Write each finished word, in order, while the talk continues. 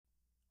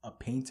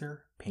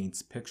painter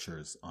paints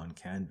pictures on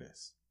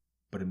canvas,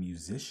 but a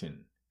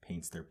musician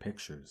paints their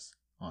pictures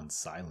on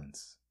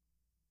silence.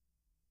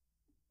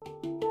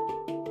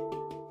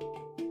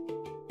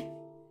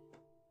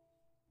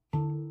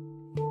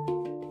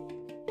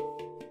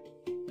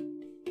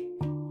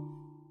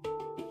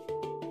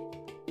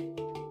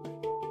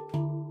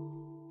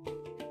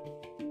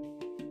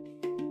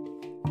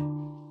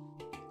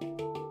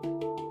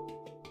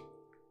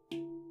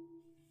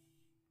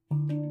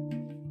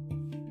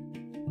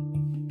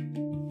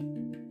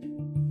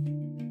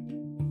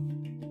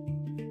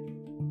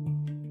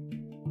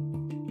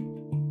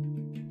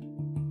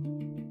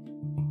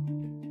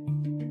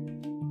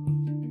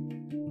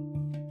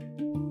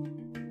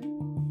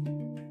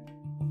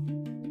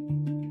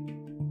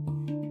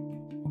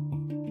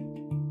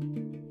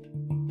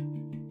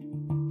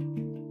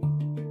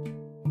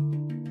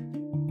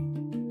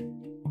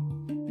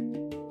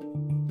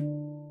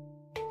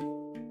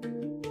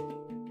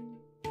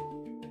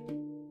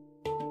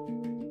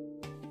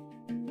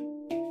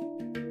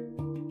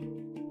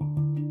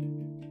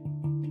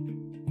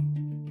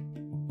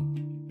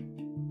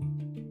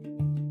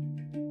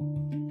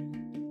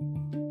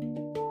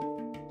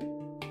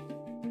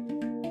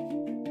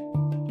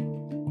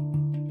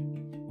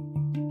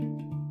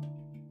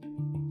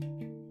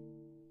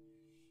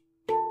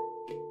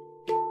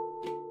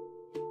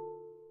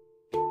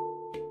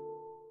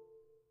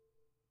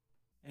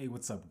 Hey,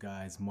 what's up,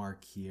 guys?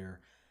 Mark here.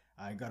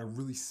 I got a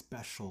really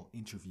special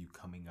interview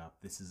coming up.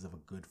 This is of a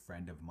good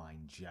friend of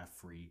mine,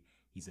 Jeffrey.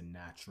 He's a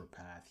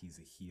naturopath, he's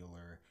a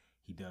healer.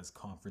 He does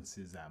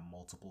conferences at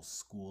multiple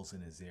schools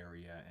in his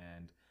area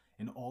and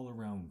an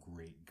all-around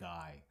great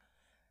guy.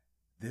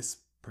 This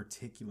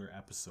particular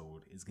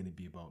episode is going to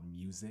be about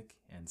music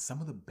and some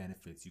of the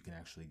benefits you can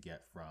actually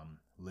get from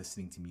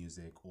listening to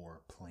music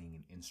or playing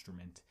an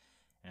instrument,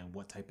 and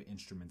what type of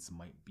instruments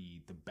might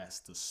be the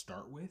best to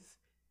start with,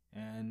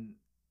 and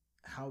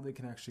how they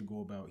can actually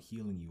go about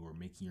healing you or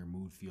making your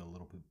mood feel a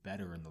little bit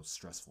better in those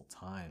stressful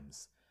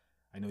times.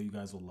 I know you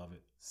guys will love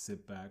it.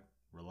 Sit back,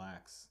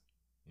 relax,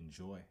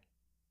 enjoy.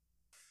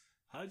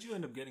 How did you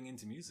end up getting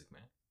into music,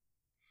 man?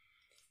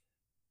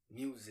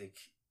 Music.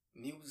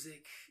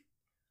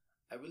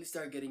 I really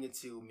started getting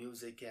into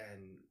music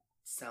and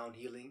sound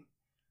healing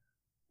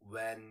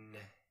when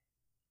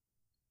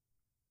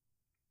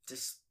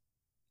just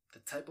the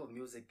type of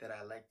music that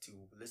I like to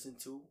listen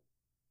to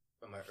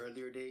in my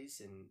earlier days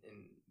in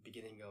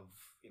beginning of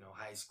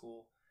high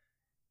school.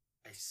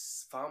 I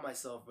found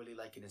myself really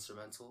liking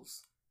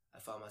instrumentals. I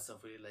found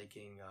myself really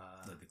liking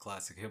like the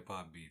classic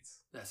hip-hop beats.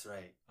 That's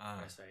right.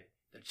 That's right.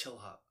 The chill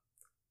hop,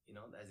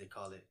 as they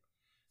call it.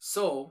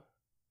 So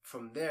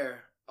from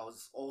there, I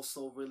was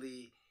also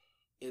really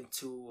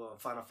into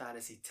Final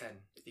Fantasy X.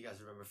 If you guys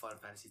remember Final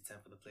Fantasy X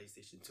for the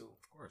PlayStation 2.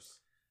 Of course.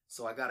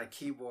 So I got a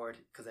keyboard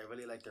because I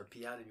really like their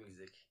piano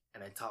music,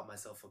 and I taught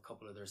myself a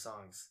couple of their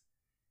songs.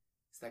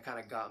 So that kind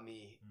of got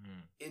me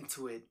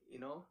into it,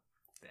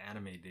 The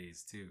anime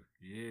days too.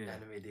 Yeah.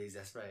 Anime days,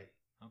 that's right.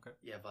 Okay.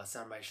 You have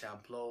Samurai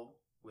Champloo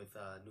with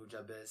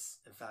Nujabes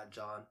and Fat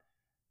John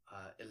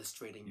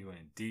illustrating. You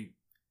went deep.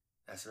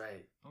 That's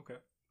right. Okay.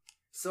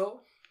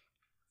 So,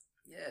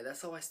 yeah,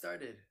 that's how I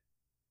started.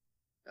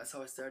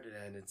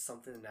 And it's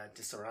something that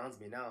just surrounds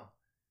me now.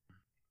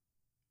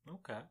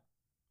 Okay.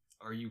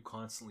 Are you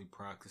constantly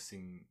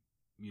practicing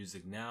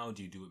music now?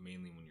 Do you do it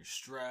mainly when you're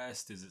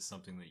stressed? Is it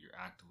something that you're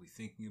actively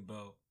thinking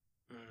about?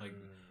 Like,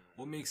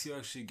 what makes you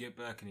actually get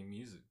back into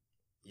music?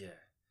 Yeah.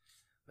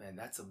 Man,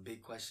 that's a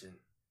big question.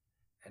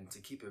 And to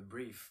keep it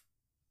brief,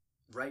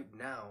 right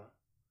now,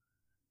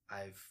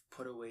 I've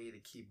put away the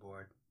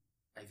keyboard.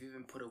 I've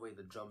even put away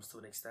the drums to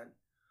an extent.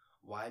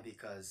 Why?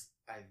 Because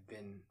I've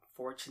been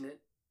fortunate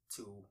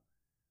to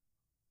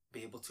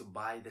be able to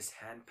buy this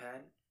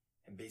handpan.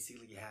 And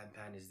basically, a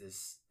handpan is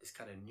this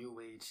kind of new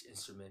age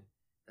instrument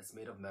that's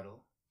made of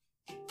metal.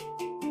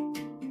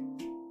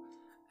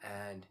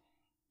 And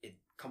it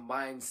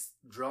combines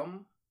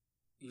drum,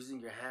 using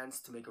your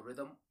hands to make a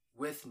rhythm,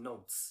 with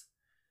notes.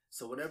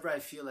 So whenever I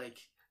feel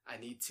like I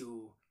need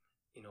to,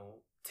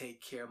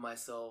 take care of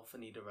myself, I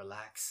need to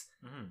relax,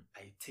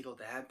 I take out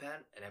the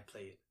handpan and I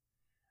play it.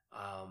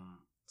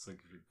 It's like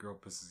if your girl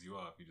pisses you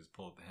off, you just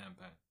pull out the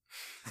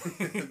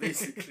handpan.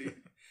 Basically.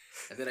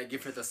 And then I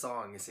give her the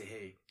song and say,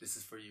 hey, this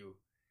is for you.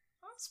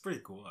 That's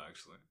pretty cool,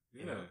 actually.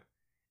 Yeah.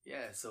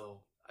 Yeah,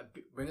 so I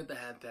bring up the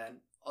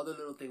handpan. Other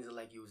little things I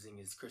like using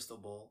is crystal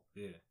bowl.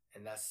 Yeah.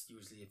 And that's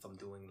usually if I'm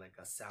doing like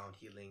a sound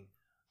healing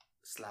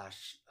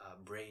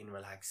 / brain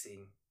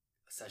relaxing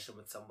session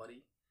with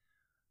somebody.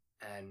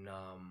 And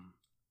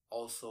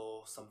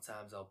also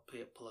sometimes I'll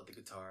pull out the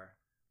guitar,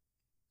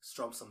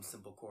 strum some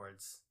simple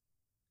chords,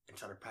 and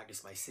try to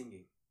practice my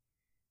singing.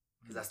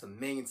 Because that's the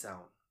main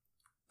sound.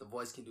 The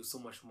voice can do so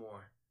much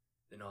more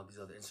than all these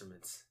other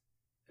instruments.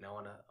 And I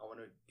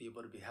wanna be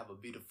able to have a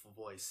beautiful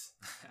voice,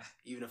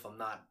 even if I'm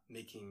not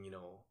making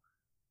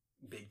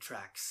big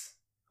tracks.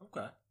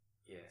 Okay.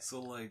 Yeah. So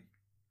like,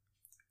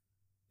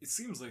 it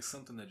seems like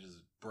something that just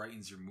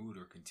brightens your mood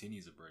or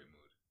continues a bright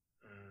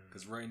mood.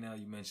 Because right now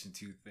you mentioned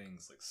two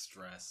things, like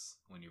stress,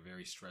 when you're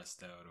very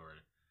stressed out, or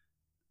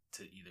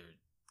to either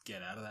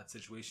get out of that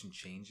situation,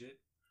 change it,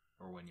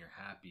 or when you're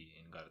happy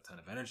and got a ton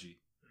of energy,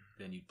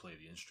 then you'd play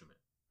the instrument.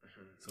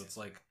 So it's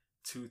like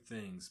two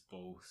things,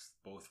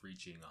 both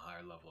reaching a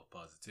higher level of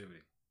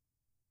positivity.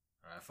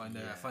 I find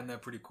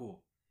that pretty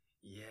cool.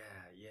 Yeah.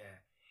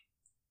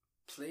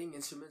 Playing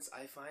instruments,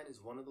 I find, is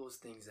one of those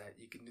things that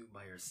you can do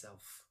by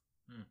yourself.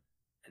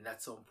 And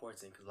that's so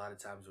important because a lot of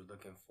times we're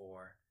looking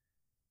for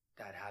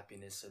that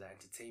happiness or that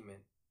entertainment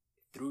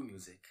through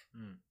music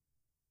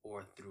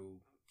or through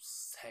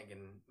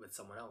hanging with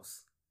someone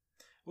else.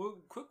 Well,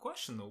 quick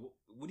question though.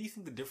 What do you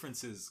think the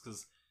difference is?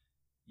 Because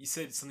you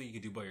said it's something you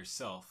can do by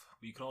yourself,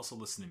 but you can also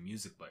listen to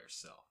music by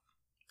yourself.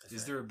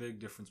 Is there a big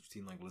difference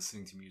between like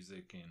listening to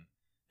music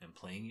and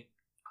playing it?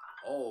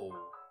 Oh,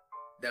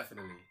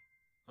 definitely.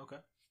 Okay.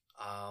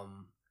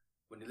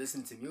 When you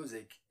listen to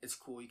music, it's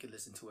cool. You can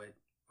listen to it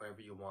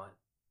wherever you want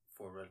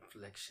for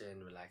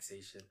reflection,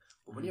 relaxation.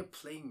 But when you're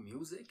playing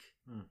music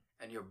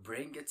and your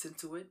brain gets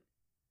into it,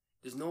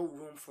 there's no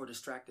room for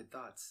distracted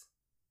thoughts.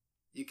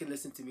 You can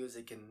listen to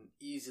music and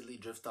easily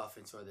drift off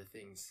into other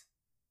things.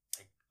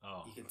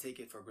 You can take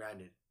it for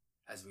granted,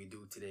 as we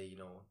do today, you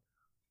know,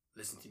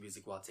 listen to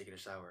music while taking a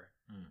shower,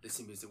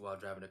 listen to music while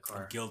driving a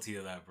car. I'm guilty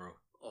of that, bro.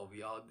 Oh,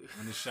 we all do.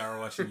 In the shower,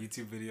 watching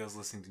YouTube videos,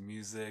 listening to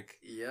music.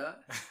 Yeah.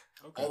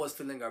 Okay. Always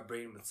filling our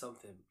brain with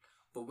something.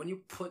 But when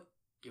you put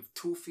your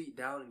 2 feet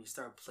down and you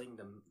start playing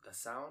the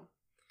sound,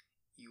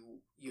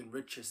 you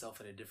enrich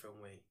yourself in a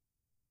different way.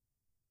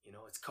 You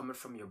know, it's coming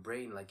from your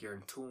brain, like you're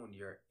in tune,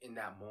 you're in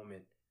that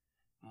moment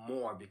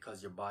more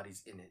because your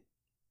body's in it.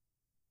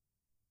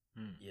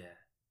 Yeah.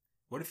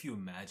 What if you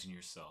imagine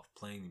yourself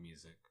playing the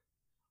music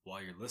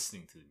while you're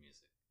listening to the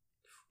music?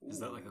 Is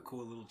that like a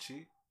cool little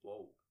cheat?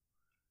 Whoa.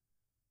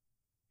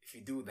 If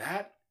you do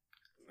that,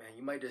 man,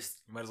 you might as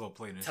well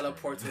play an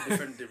teleport to a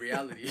different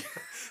reality.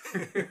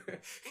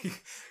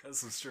 That's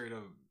some straight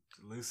up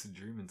lucid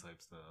dreaming type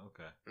stuff.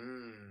 Okay.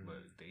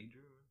 But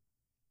daydreaming?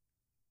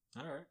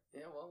 Alright.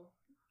 Yeah, well,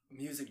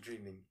 music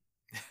dreaming.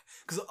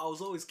 Because I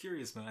was always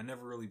curious, man. I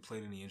never really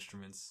played any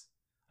instruments.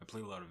 I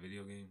played a lot of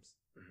video games.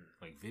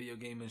 Like video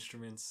game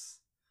instruments.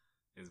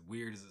 As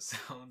weird as it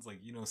sounds, like,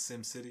 you know,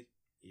 SimCity?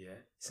 Yeah.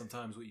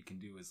 Sometimes what you can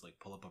do is like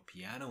pull up a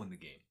piano in the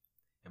game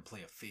and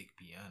play a fake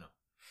piano.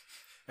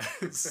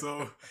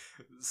 so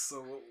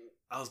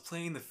I was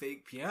playing the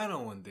fake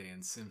piano one day in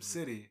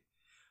SimCity,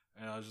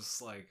 and I was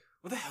just like,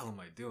 what the hell am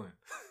I doing?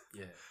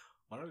 Yeah.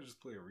 Why don't I just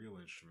play a real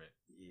instrument?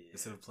 Yeah.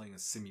 Instead of playing a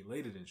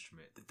simulated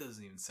instrument that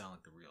doesn't even sound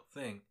like the real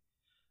thing,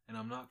 and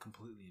I'm not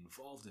completely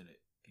involved in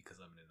it because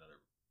I'm in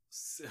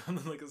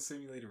another, like a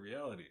simulated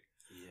reality.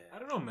 Yeah. I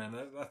don't know, man.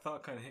 That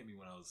thought kind of hit me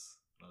when I was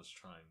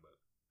trying, but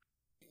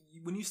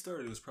when you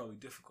started, it was probably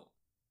difficult.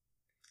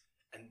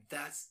 And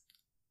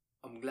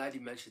I'm glad you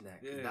mentioned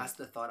that. Yeah. That's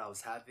the thought I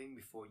was having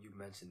before you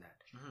mentioned that.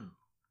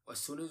 As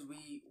soon as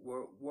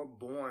we're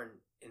born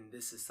in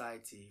this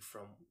society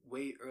from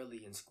way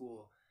early in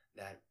school,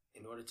 that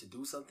in order to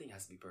do something, it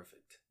has to be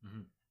perfect.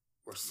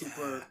 We're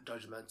super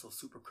judgmental,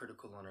 super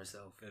critical on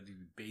ourselves. Gotta do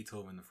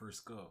Beethoven the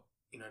first go.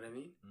 You know what I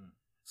mean?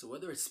 So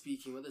whether it's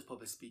speaking, whether it's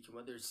public speaking,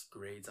 whether it's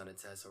grades on a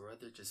test, or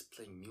whether it's just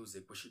playing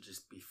music, which should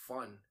just be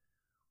fun,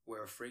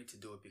 we're afraid to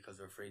do it because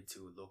we're afraid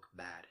to look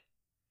bad.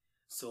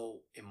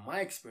 So in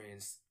my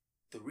experience,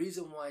 the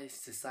reason why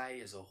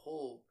society as a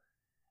whole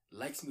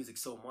likes music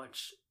so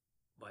much,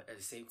 but at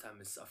the same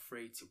time is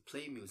afraid to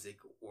play music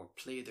or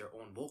play their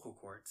own vocal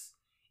cords,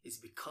 is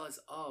because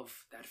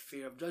of that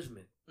fear of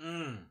judgment.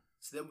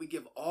 So then we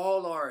give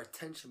all our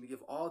attention, we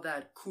give all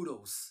that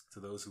kudos to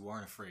those who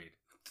aren't afraid.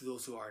 To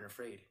those who aren't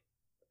afraid.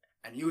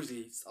 And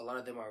usually a lot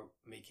of them are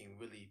making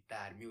really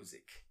bad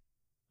music.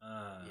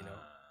 You know?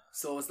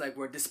 So it's like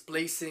we're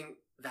displacing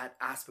that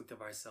aspect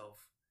of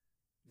ourselves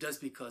just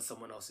because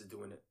someone else is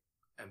doing it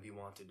and we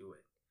want to do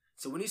it.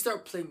 So when you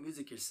start playing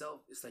music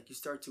yourself, it's like you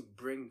start to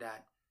bring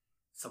that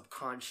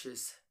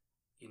subconscious,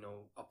 you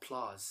know,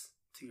 applause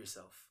to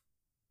yourself.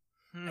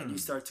 And you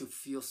start to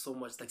feel so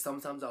much, like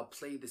sometimes I'll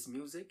play this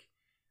music,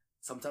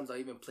 sometimes I'll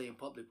even play in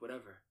public,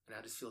 whatever, and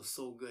I just feel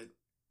so good,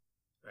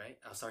 right?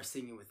 I'll start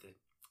singing with it.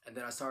 And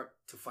then I start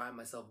to find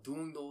myself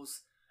doing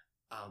those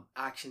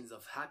actions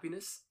of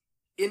happiness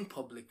in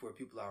public where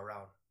people are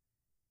around.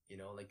 You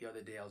know, like the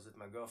other day I was with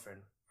my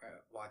girlfriend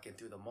walking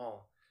through the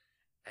mall,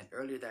 and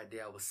earlier that day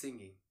I was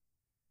singing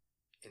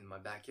in my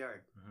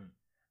backyard.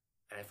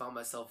 And I found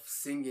myself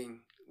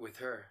singing with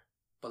her,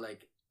 but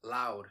like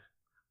loud,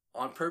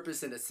 on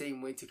purpose in the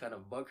same way to kind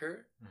of bug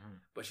her.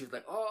 But she was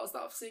like, oh,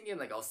 stop singing.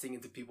 Like I was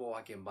singing to people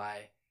walking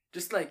by.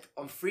 Just like,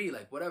 I'm free,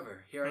 like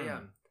whatever. Here I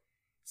am.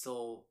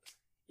 So,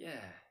 yeah.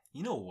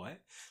 You know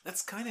what?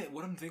 That's kind of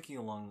what I'm thinking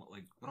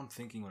what I'm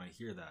thinking when I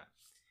hear that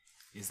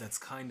is that's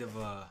kind of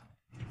a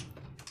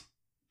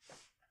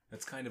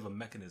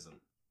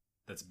mechanism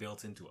that's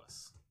built into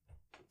us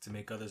to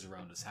make others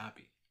around us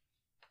happy.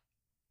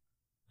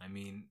 I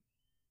mean,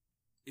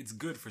 it's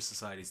good for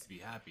societies to be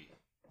happy.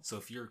 So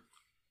if you're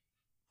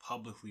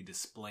publicly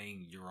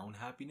displaying your own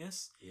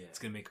happiness, it's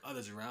going to make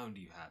others around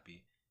you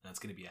happy. that's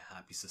going to be a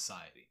happy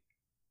society.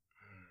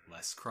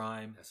 Less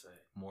crime, That's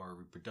right. more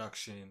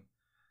reproduction,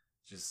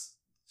 just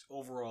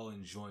overall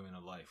enjoyment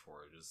of life,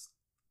 or just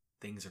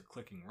things are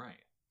clicking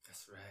right.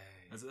 That's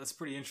right. That's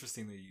pretty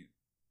interesting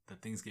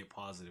that things get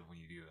positive when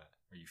you do that,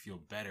 or you feel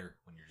better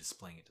when you're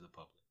displaying it to the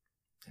public.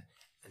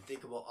 And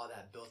think about all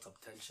that built up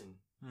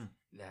tension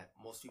that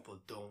most people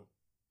don't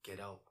get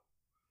out,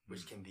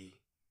 which can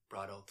be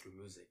brought out through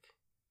music,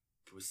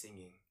 through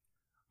singing.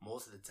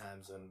 Most of the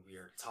times when we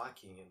are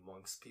talking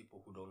amongst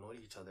people who don't know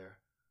each other,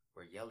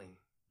 we're yelling.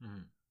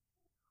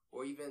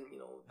 Or even,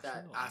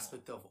 that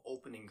aspect of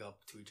opening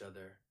up to each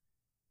other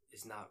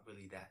is not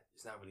really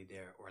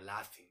there. Or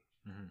laughing.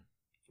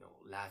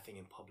 Laughing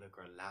in public,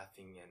 or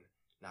laughing and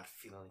not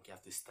feeling like you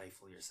have to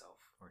stifle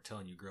yourself. Or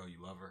telling your girl you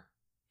love her,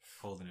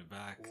 holding it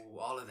back. Ooh,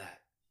 all of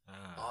that.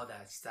 All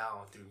that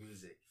style through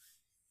music.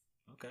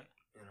 Okay.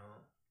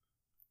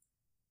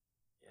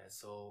 Yeah,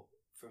 so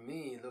for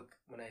me, look,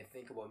 when I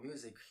think about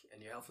music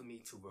and you're helping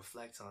me to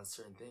reflect on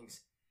certain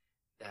things,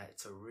 that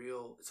it's a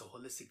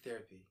holistic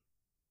therapy,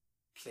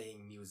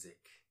 playing music.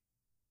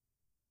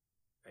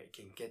 Right? It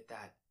can get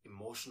that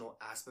emotional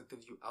aspect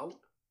of you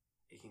out.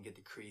 It can get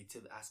the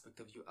creative aspect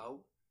of you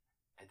out.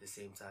 At the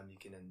same time, you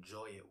can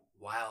enjoy it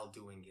while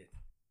doing it.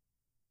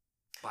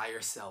 By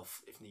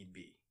yourself, if need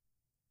be.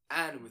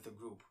 And with a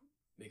group.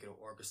 Make it an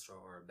orchestra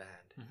or a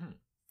band.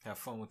 Have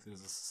fun with it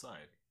as a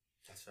society.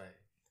 That's right.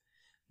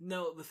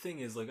 No, the thing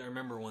is, I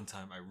remember one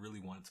time I really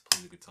wanted to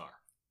play the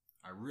guitar.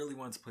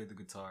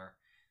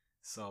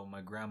 So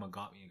my grandma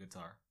got me a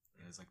guitar.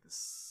 It was like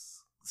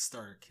this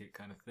starter kit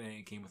kind of thing.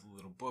 It came with a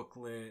little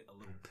booklet, a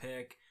little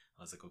pick.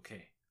 I was like,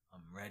 okay,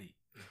 I'm ready.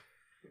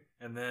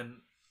 And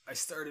then I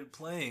started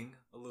playing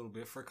a little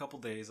bit for a couple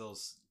days. I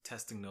was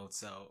testing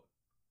notes out,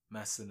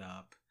 messing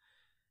up.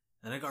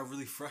 And I got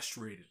really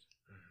frustrated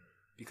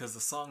because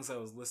the songs I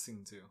was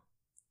listening to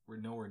were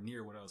nowhere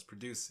near what I was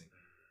producing.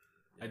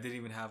 I didn't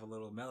even have a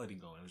little melody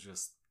going. It was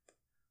just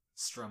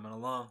strumming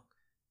along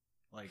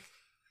like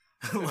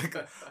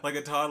like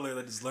a toddler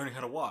that is learning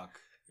how to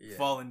walk,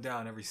 falling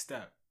down every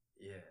step.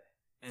 Yeah.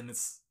 And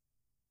it's,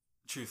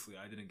 truthfully,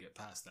 I didn't get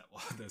past that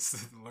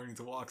that's learning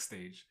to walk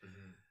stage.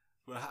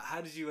 But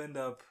how did you end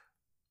up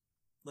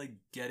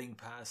getting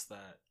past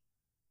that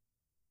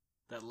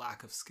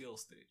lack of skill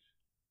stage?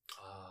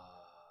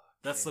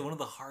 That's one of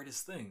the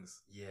hardest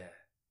things. Yeah.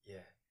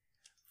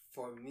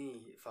 For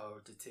me, if I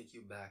were to take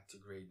you back to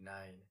grade 9,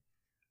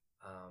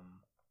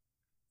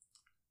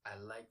 I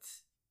liked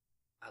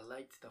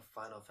the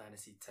Final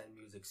Fantasy X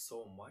music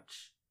so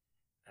much,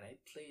 and I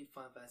played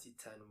Final Fantasy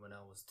X when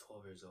I was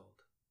 12 years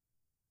old.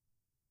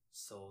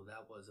 So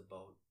that was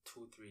about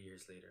 2-3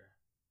 years later.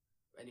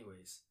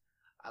 Anyways,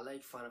 I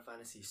liked Final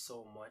Fantasy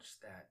so much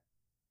that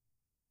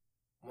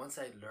once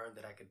I learned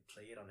that I could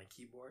play it on a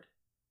keyboard,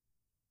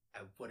 I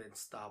wouldn't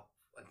stop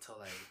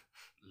until I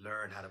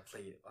learned how to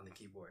play it on the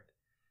keyboard.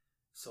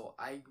 So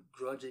I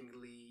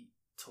grudgingly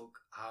took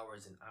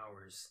hours and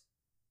hours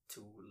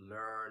to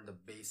learn the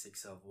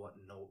basics of what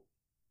note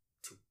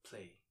to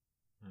play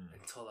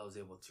until I was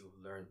able to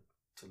learn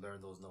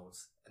those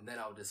notes. And then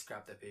I would just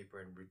scrap the paper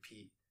and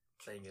repeat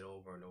playing it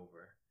over and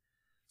over.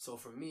 So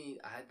for me,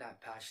 I had that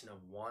passion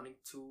of wanting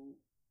to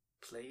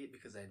play it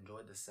because I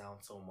enjoyed the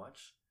sound so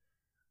much.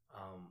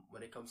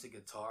 When it comes to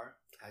guitar,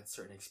 I had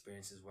certain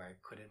experiences where I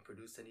couldn't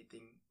produce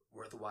anything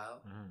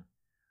worthwhile.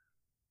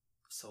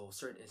 So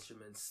certain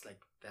instruments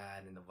like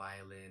that, and the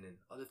violin and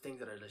other things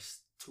that are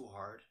just too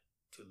hard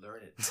to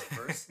learn it at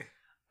first,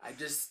 I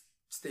just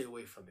stay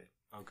away from it.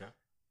 Okay.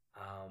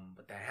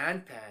 But the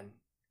handpan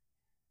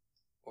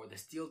or the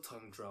steel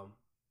tongue drum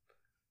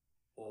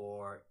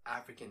or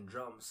African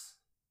drums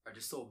are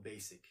just so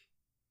basic,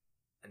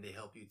 and they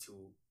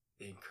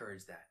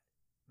encourage that.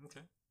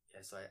 Okay.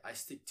 Yeah, so I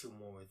stick to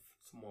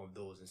more of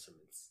those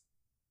instruments.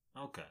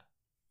 Okay.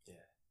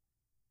 Yeah.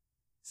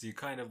 So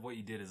what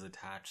you did is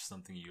attach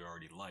something you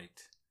already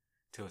liked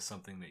to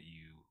something that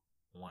you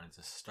wanted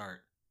to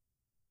start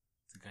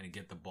to kind of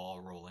get the ball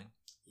rolling.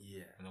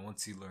 Yeah. And then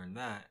once you learn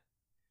that,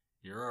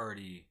 you're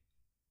already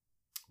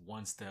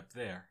one step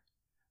there.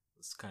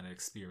 Let's kind of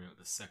experiment with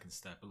the second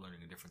step of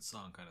learning a different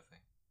song kind of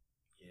thing.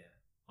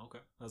 Yeah.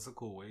 Okay. That's a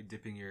cool way.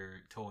 Dipping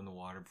your toe in the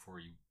water before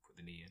you put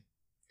the knee in.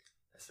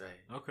 That's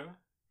right. Okay.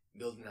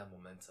 Building that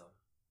momentum.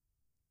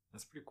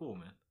 That's pretty cool,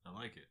 man. I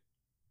like it.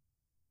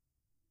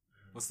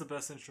 What's the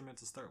best instrument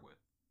to start with?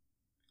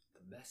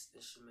 The best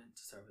instrument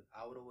to start with,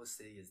 I would always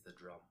say, is the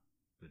drum.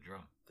 The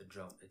drum. The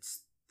drum.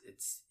 It's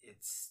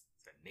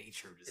the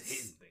nature of just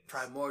hitting things.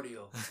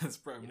 Primordial. It's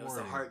primordial. It's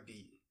the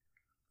heartbeat.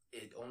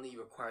 It only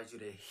requires you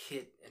to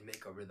hit and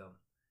make a rhythm.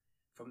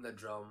 From the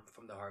drum,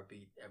 from the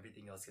heartbeat,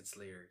 everything else gets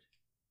layered.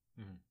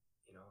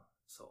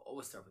 So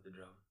always start with the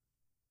drum.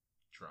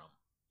 Drum.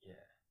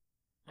 Yeah.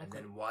 And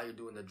then while you're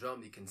doing the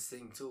drum, you can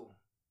sing too.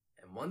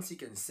 And once you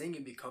can sing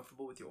and be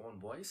comfortable with your own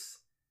voice,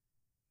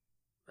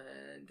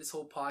 man, this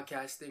whole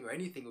podcast thing or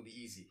anything will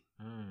be easy.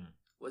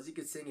 Once you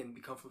can sing and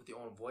be comfortable with your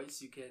own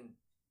voice, you can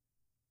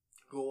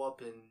go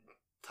up and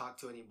talk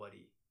to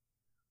anybody.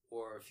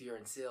 Or if you're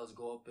in sales,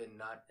 go up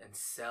and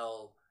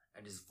sell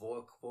and just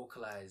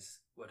vocalize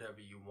whatever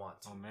you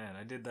want to. Oh man,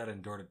 I did that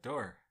in Door to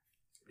Door.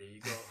 There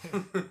you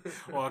go.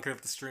 Walking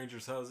up to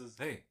strangers' houses.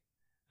 Hey,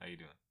 how you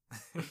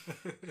doing?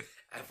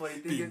 And funny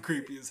thing Being is,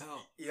 creepy as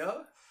hell. yeah.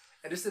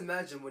 And just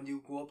imagine when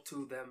you go up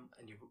to them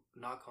and you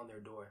knock on their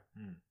door.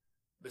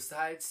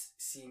 Besides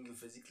seeing you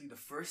physically, the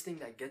first thing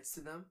that gets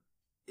to them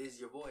is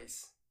your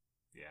voice.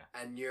 Yeah.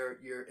 And your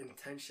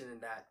intention in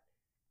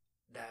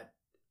that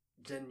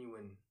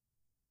genuine,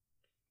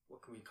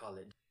 what can we call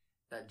it?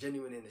 That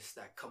genuineness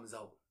that comes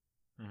out.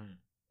 Mm-hmm.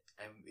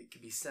 And it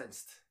can be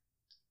sensed.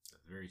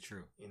 That's very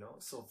true. You know?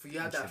 So if you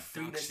have that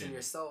freeness in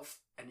yourself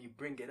and you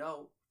bring it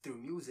out through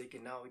music,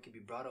 and now it can be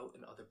brought out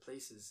in other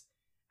places,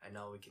 and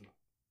now you can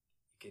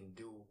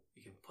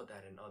put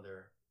that in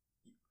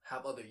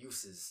have other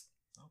uses.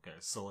 Okay,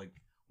 so like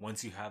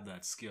once you have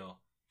that skill,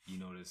 you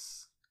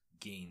notice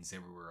gains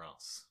everywhere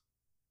else.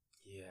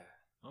 Yeah.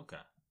 Okay.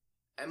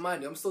 And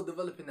mind you, I'm still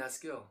developing that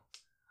skill.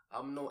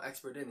 I'm no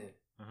expert in it,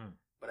 Mm-hmm.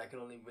 but I can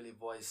only really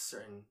voice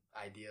certain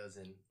ideas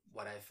and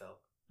what I felt.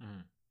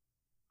 Mm-hmm.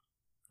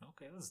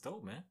 Okay, that's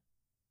dope, man.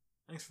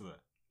 Thanks for that.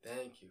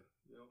 Thank you.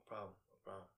 No